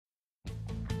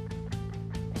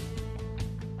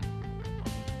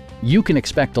You can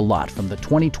expect a lot from the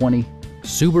 2020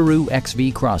 Subaru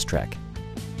XV Crosstrek.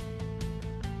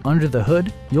 Under the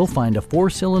hood, you'll find a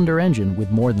 4-cylinder engine with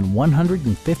more than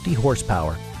 150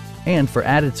 horsepower. And for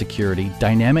added security,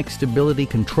 dynamic stability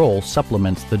control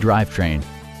supplements the drivetrain.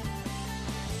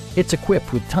 It's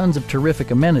equipped with tons of terrific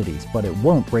amenities, but it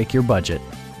won't break your budget.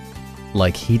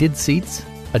 Like heated seats,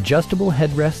 adjustable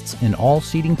headrests in all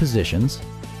seating positions,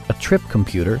 a trip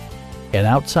computer, an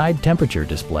outside temperature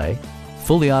display,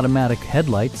 fully automatic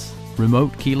headlights,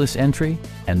 remote keyless entry,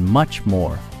 and much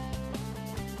more.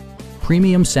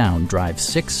 Premium sound drives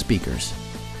 6 speakers,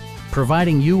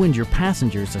 providing you and your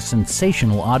passengers a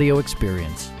sensational audio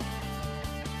experience.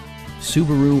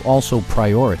 Subaru also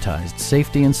prioritized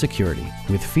safety and security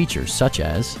with features such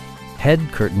as head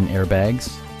curtain airbags,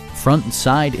 front and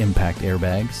side impact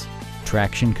airbags,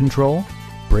 traction control,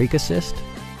 brake assist,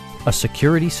 a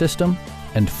security system,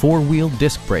 and 4-wheel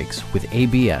disc brakes with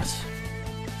ABS.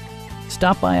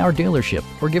 Stop by our dealership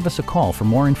or give us a call for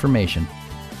more information.